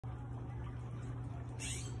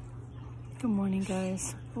Good morning,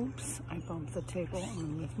 guys. Oops, I bumped the table. I'm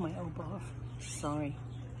gonna lift my elbow off. Sorry.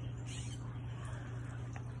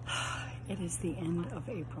 It is the end of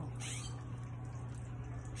April.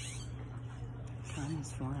 Time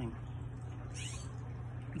is flying.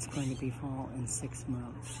 It's going to be fall in 6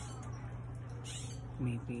 months.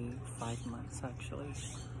 Maybe 5 months, actually.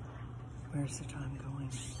 Where's the time going?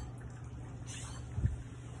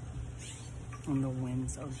 And the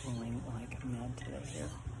winds are blowing like mad today here.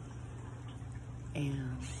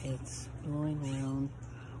 And it's blowing around.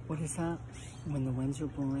 What is that? When the winds are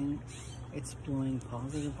blowing, it's blowing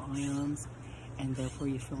positive ions, and therefore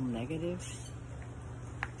you feel negative,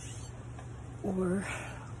 or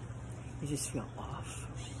you just feel off.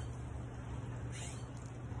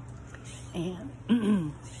 And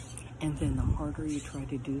and then the harder you try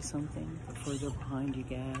to do something, the further behind you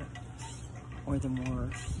get, or the more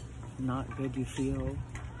not good you feel.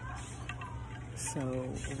 So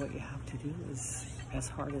what you have to do is, as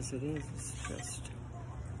hard as it is just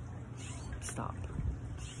stop.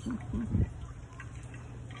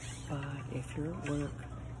 But if you're at work,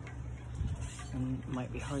 and it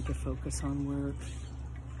might be hard to focus on work,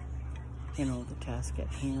 you know, the task at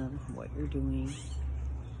hand, what you're doing,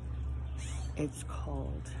 it's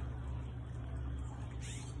called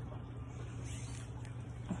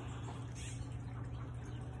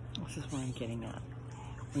this is what I'm getting at.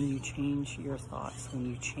 When you change your thoughts, when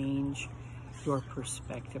you change your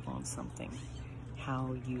perspective on something,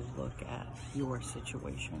 how you look at your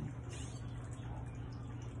situation.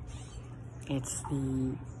 It's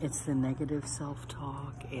the negative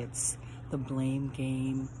self-talk, it's the blame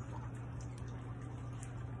game.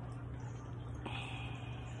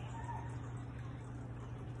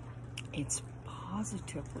 It's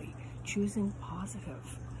positively choosing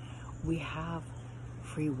positive. We have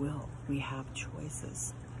free will, we have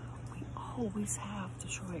choices. We always have the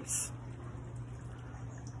choice.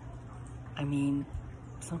 I mean,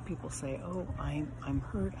 some people say, oh, I'm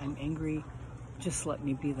hurt, I'm angry, just let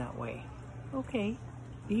me be that way. Okay,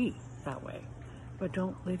 be that way, but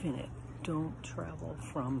don't live in it. Don't travel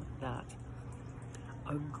from that.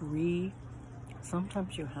 Agree.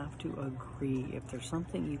 Sometimes you have to agree. If there's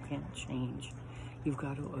something you can't change, you've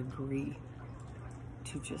got to agree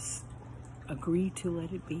to just agree to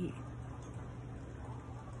let it be.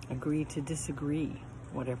 Agree to disagree,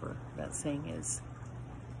 whatever that saying is,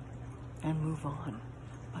 and move on.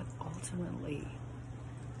 But ultimately,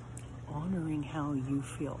 honoring how you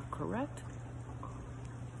feel, correct?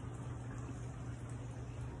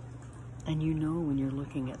 And you know when you're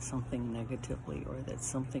looking at something negatively, or that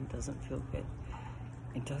something doesn't feel good.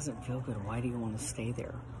 It doesn't feel good. Why do you want to stay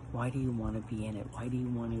there? Why do you want to be in it? Why do you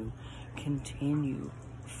want to continue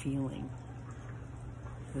feeling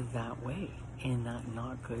that way, in that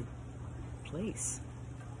not good place?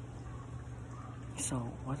 So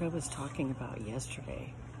what I was talking about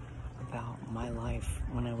yesterday, about my life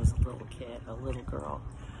when I was a little kid, a little girl,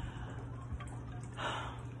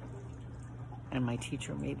 and my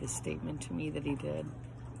teacher made this statement to me that he did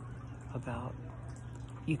about,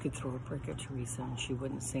 you could throw a brick at Teresa and she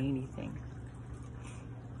wouldn't say anything.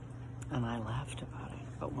 And I laughed about it.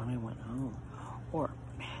 But when I went home, or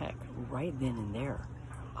heck, right then and there,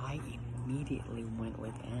 I immediately went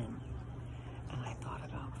within and I thought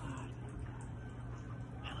about that.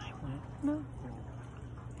 And I went, no,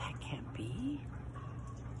 that can't be.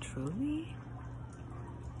 Truly?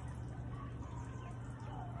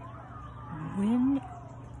 When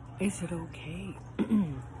is it okay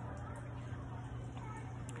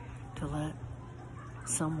to let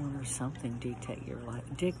someone or something dictate your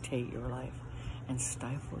life and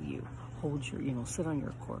stifle you, hold your, sit on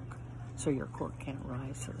your cork so your cork can't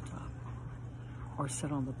rise to the top, or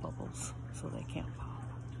sit on the bubbles so they can't pop?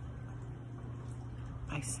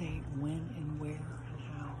 I say, when and where and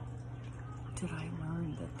how did I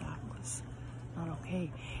learn that that was not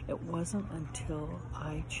okay? It wasn't until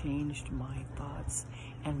I changed my thoughts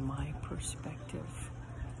and my perspective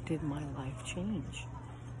did my life change.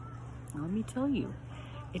 Let me tell you,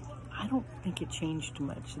 I don't think it changed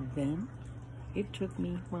much then. It took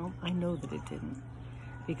me, well, I know that it didn't,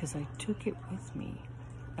 because I took it with me,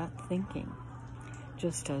 that thinking.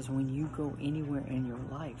 Just as when you go anywhere in your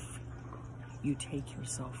life, you take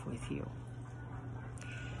yourself with you.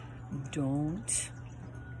 Don't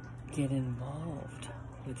get involved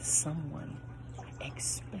with someone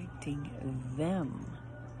expecting them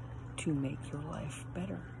to make your life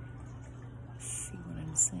better. See what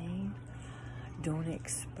I'm saying? Don't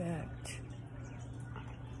expect.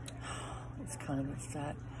 It's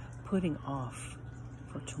that putting off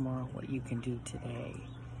for tomorrow what you can do today.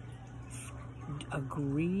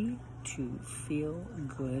 Agree to feel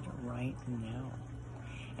good right now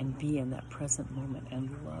and be in that present moment and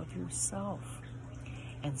love yourself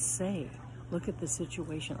and say, look at the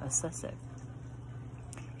situation, assess it.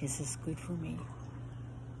 Is this good for me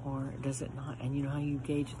or does it not? And you know how you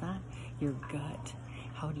gauge that? Your gut.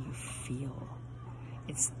 How do you feel?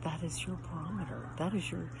 That is your barometer. That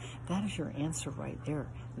is your answer right there.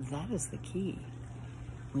 That is the key.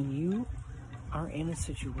 When you are in a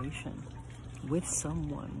situation with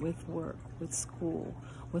someone, with work, with school,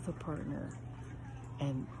 with a partner,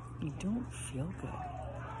 and you don't feel good,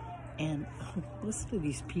 and listen to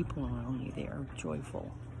these people around you, they are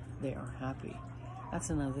joyful, they are happy. That's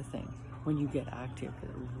another thing. When you get active, it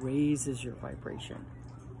raises your vibration.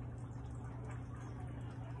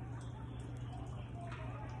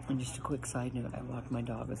 And just a quick side note, I walk my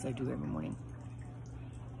dog as I do every morning.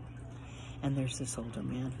 And there's this older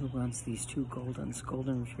man who runs these two golden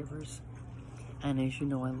retrievers. And as you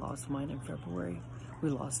know, I lost mine in February. We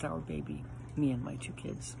lost our baby, me and my two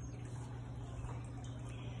kids.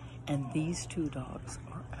 And these two dogs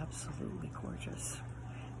are absolutely gorgeous.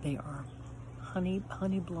 They are honey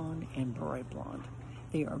blonde and bright blonde.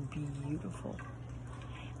 They are beautiful.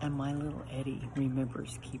 And my little Eddie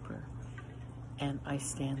remembers Keeper. And I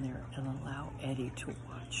stand there and allow Eddie to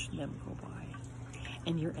watch them go by.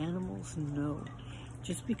 And your animals know,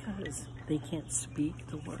 just because they can't speak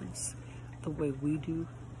the words the way we do,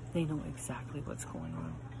 they know exactly what's going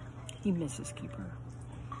on. He misses Keeper.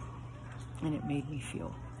 And it made me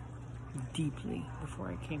feel deeply before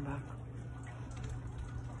I came back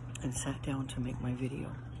and sat down to make my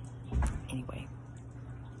video. Anyway,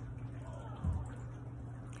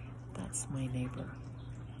 that's my neighbor.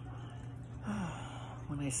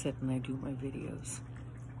 When I sit and I do my videos,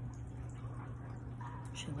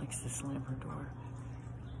 she likes to slam her door.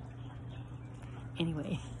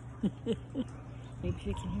 Anyway, maybe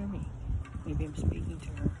she can hear me. Maybe I'm speaking to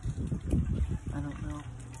her. I don't know.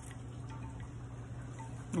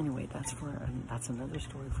 Anyway, that's another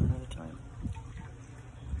story for another time.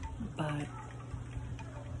 But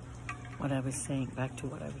what I was saying, back to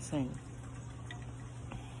what I was saying.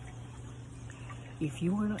 If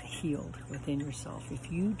you are not healed within yourself,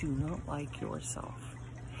 if you do not like yourself,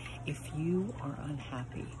 if you are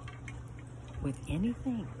unhappy with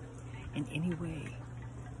anything in any way,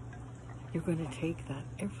 you're going to take that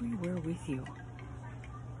everywhere with you.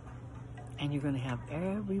 And you're going to have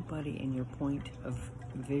everybody in your point of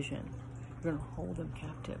vision. You're going to hold them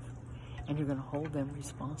captive. And you're going to hold them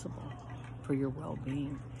responsible for your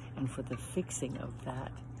well-being and for the fixing of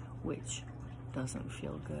that which doesn't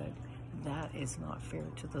feel good. That is not fair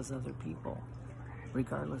to those other people,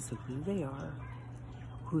 regardless of who they are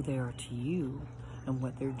to you, and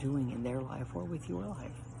what they're doing in their life or with your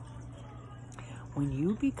life. When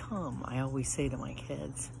you become, I always say to my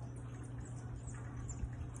kids,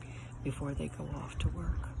 before they go off to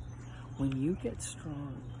work, when you get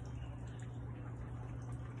strong,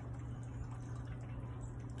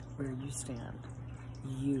 where you stand,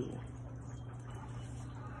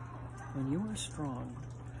 when you are strong,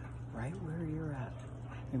 right where you're at.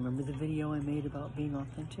 Remember the video I made about being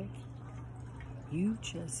authentic? You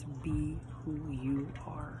just be who you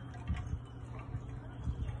are.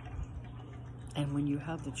 And when you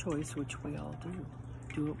have the choice, which we all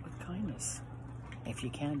do it with kindness. If you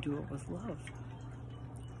can't do it with love,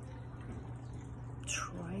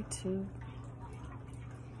 try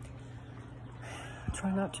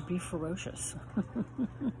not to be ferocious.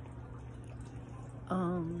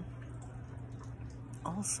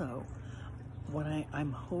 Also, what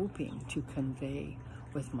I'm hoping to convey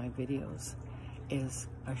with my videos is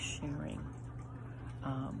a sharing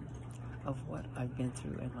of what I've been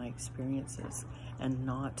through and my experiences, and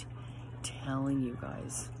not telling you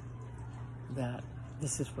guys that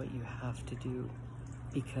this is what you have to do,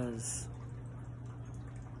 because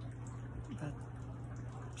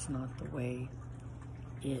that's not the way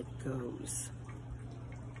it goes.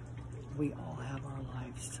 We all have our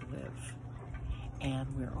lives to live, and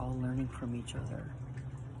we're all learning from each other.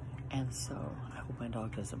 And so I hope my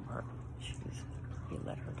dog doesn't bark. He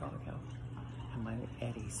let her dog out, and my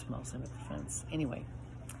Eddie smells him at the fence. Anyway,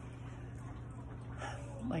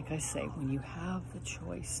 like I say, when you have the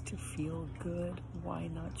choice to feel good, why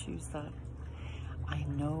not choose that? I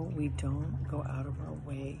know we don't go out of our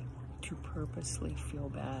way to purposely feel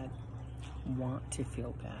bad, want to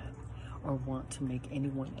feel bad, or want to make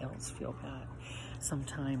anyone else feel bad.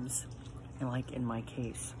 Sometimes, and like in my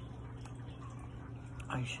case,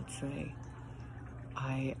 I should say,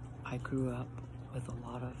 I grew up with a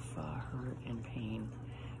lot of hurt and pain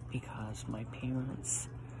because my parents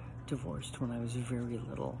divorced when I was very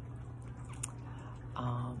little.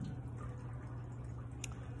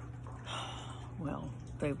 Well,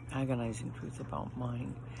 the agonizing truth about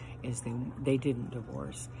mine is they didn't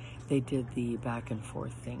divorce. They did the back and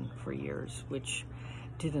forth thing for years, which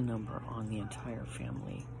did a number on the entire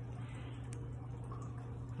family,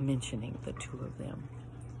 mentioning the two of them.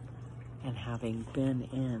 And having been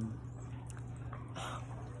in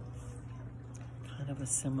kind of a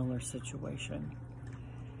similar situation,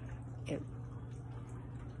 it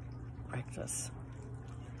wrecked us.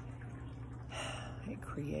 It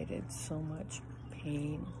created so much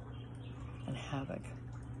pain and havoc.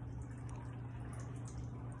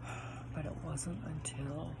 But it wasn't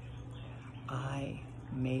until I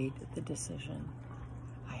made the decision,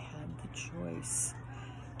 I had the choice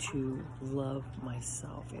to love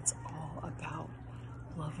myself. It's all about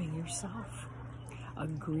loving yourself,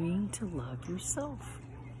 agreeing to love yourself.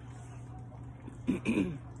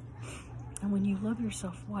 And when you love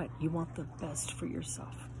yourself, what? You want the best for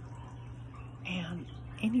yourself. And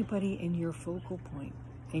anybody in your focal point,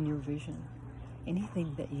 in your vision,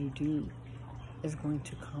 anything that you do is going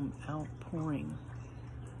to come out pouring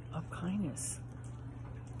of kindness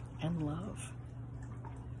and love,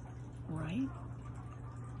 right?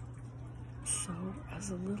 So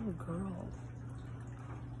as a little girl,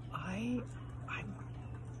 I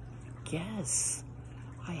guess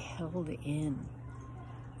I held in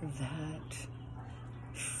that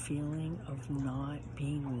feeling of not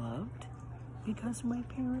being loved because my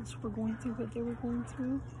parents were going through what they were going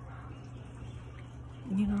through.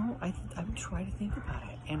 You know, I would try to think about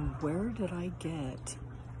it. And where did I get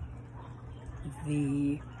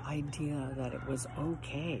the idea that it was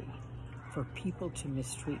okay for people to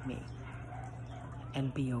mistreat me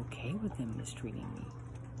and be okay with them mistreating me?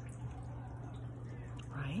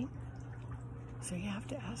 Right? So you have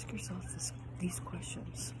to ask yourself these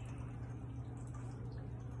questions.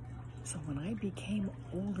 So when I became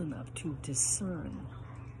old enough to discern,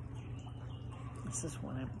 this is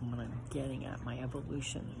what I'm getting at, my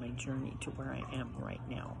evolution, my journey to where I am right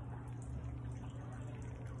now.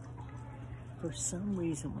 For some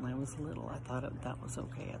reason, when I was little, I thought that was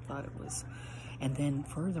okay. I thought it was, and then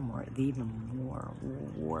furthermore, the even more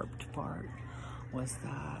warped part was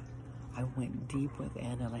that I went deep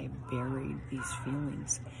within and I buried these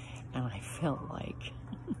feelings, and I felt like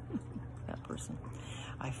that person.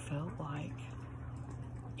 I felt like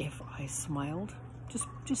if I smiled, just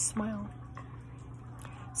smile.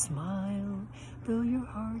 Smile, though your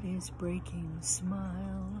heart is breaking,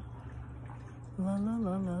 smile. La la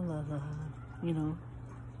la la la la. You know,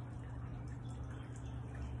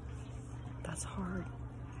 that's hard.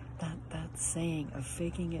 That saying of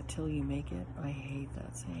faking it till you make it, I hate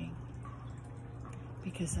that saying.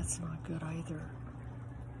 Because that's not good either.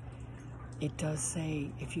 It does say,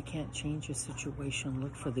 if you can't change a situation,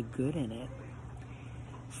 look for the good in it.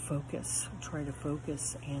 Focus, try to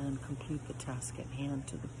focus and complete the task at hand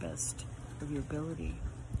to the best of your ability.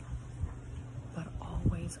 But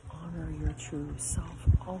always honor your true self.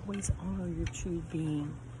 Always honor your true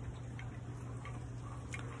being.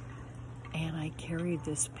 And I carried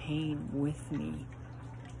this pain with me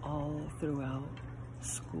all throughout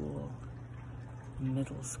school,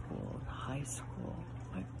 middle school, high school.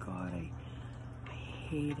 My God, I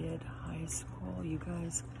hated high school. You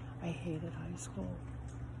guys, I hated high school.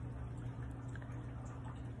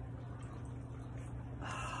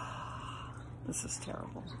 This is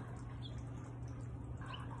terrible.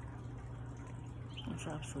 It's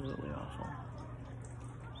absolutely awful.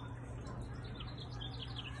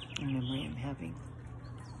 A memory I'm having.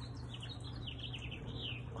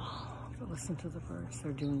 But listen to the birds.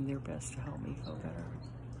 They're doing their best to help me feel better.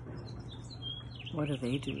 What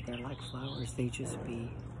do? They're like flowers. They just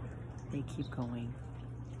be. They keep going.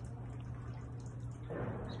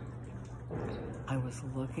 I was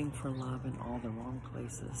looking for love in all the wrong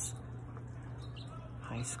places.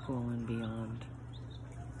 High school and beyond.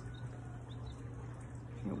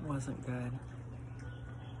 It wasn't good.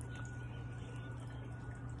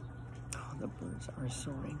 Oh, the birds are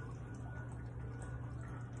soaring.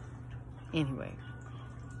 Anyway.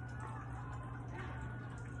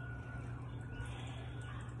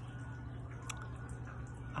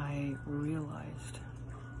 I realized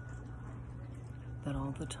that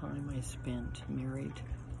all the time I spent married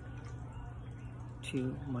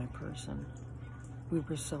to my person, we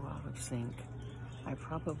were so out of sync. I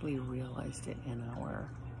probably realized it in our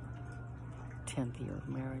 10th year of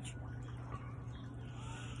marriage.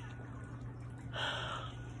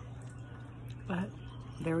 But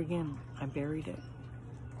there again, I buried it.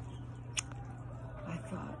 I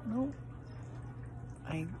thought, nope.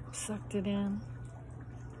 I sucked it in.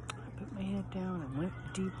 I put my my head down and went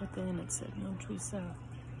deep within and said, no, Teresa,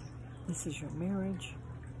 this is your marriage.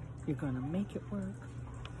 You're going to make it work.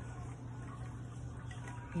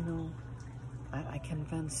 You know, I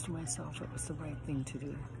convinced myself it was the right thing to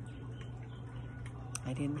do.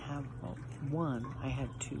 I didn't have, well, one, I had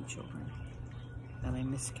 2 children, and I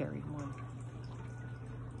miscarried one.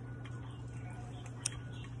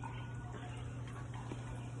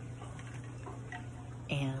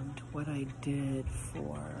 And what I did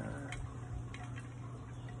for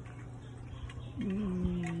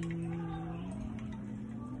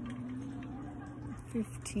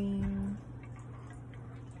 15,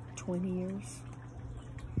 20 years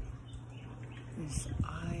is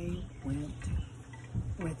I went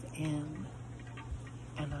within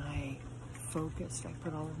and I focused. I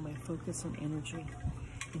put all of my focus and energy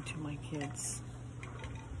into my kids.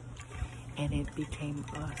 And it became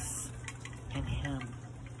us and him.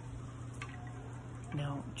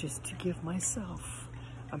 Now, just to give myself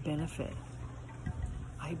a benefit,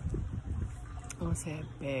 I want to say I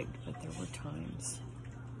begged, but there were times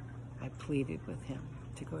I pleaded with him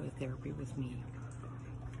to go to therapy with me.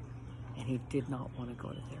 And he did not want to go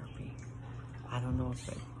to therapy. I don't know if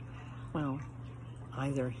it, well,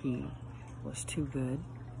 either he was too good,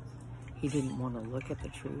 he didn't want to look at the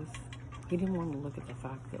truth, he didn't want to look at the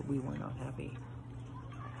fact that we were not happy.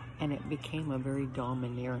 And it became a very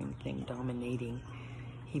domineering thing, dominating.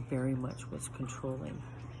 He very much was controlling.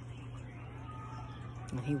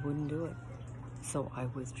 And he wouldn't do it. So I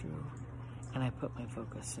withdrew and I put my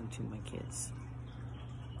focus into my kids.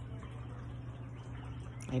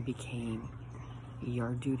 I became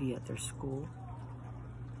yard duty at their school.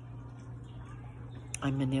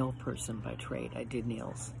 I'm a nail person by trade. I did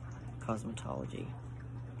nails, cosmetology.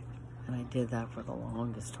 And I did that for the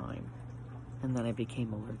longest time. And then I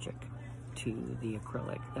became allergic to the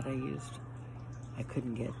acrylic that I used. I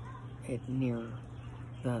couldn't get it near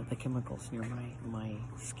the chemicals near my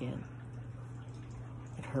skin.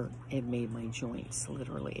 It hurt. It made my joints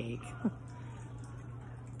literally ache.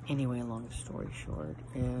 Anyway, long story short,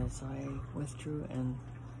 is I withdrew and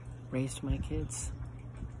raised my kids.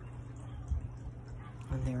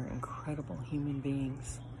 And they're incredible human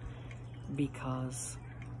beings because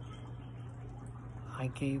I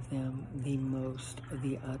gave them the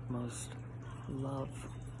utmost love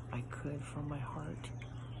I could from my heart.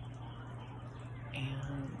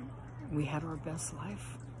 And we had our best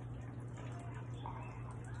life.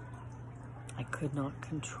 I could not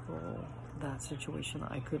control that situation.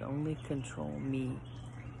 I could only control me.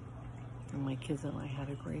 And my kids and I had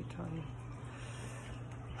a great time.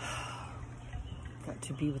 Got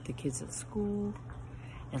to be with the kids at school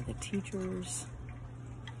and the teachers.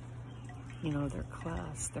 You know, their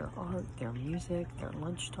class, their art, their music, their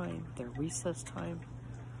lunchtime, their recess time.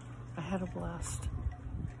 I had a blast.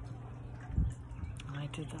 And I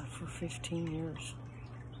did that for 15 years.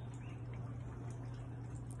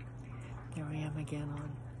 There I am again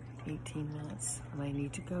on 18 minutes, and I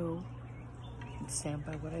need to go and stand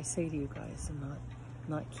by what I say to you guys and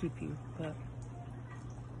not keep you, but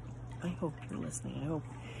I hope you're listening. I hope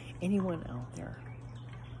anyone out there,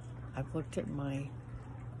 I've looked at my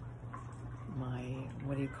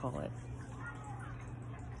what do you call it,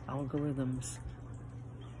 algorithms,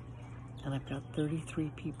 and I've got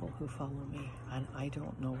 33 people who follow me, and I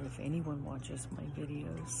don't know if anyone watches my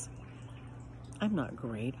videos. I'm not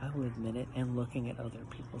great, I will admit it, and looking at other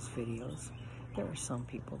people's videos. There are some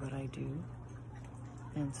people that I do,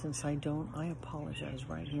 and since I don't, I apologize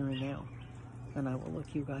right here and now, and I will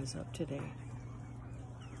look you guys up today.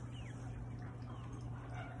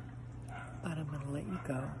 But I'm going to let you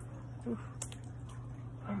go. Oof.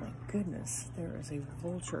 Oh my goodness, there is a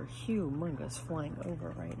vulture, humongous, flying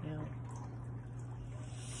over right now.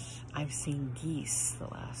 I've seen geese the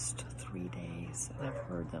last 3 days, and I've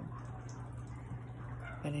heard them.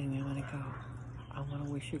 But anyway, I'm going to go. I want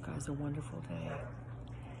to wish you guys a wonderful day,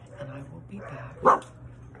 and I will be back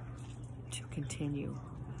to continue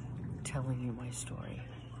telling you my story.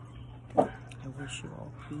 I wish you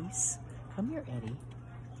all peace. Come here, Eddie.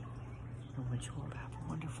 I wish you all have a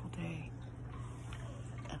wonderful day.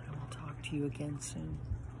 And I will talk to you again soon.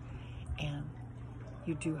 And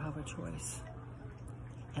you do have a choice.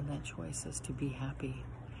 And that choice is to be happy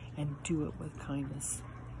and do it with kindness.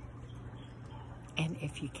 And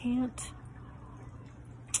if you can't,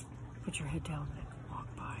 put your head down and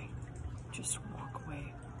walk by. Just walk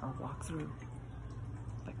away or walk through.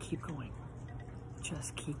 But keep going.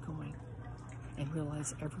 Just keep going. And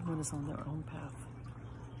realize everyone is on their own path.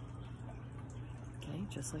 Okay,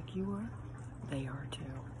 just like you are, they are too.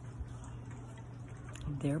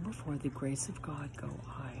 And there before the grace of God go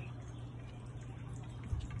I.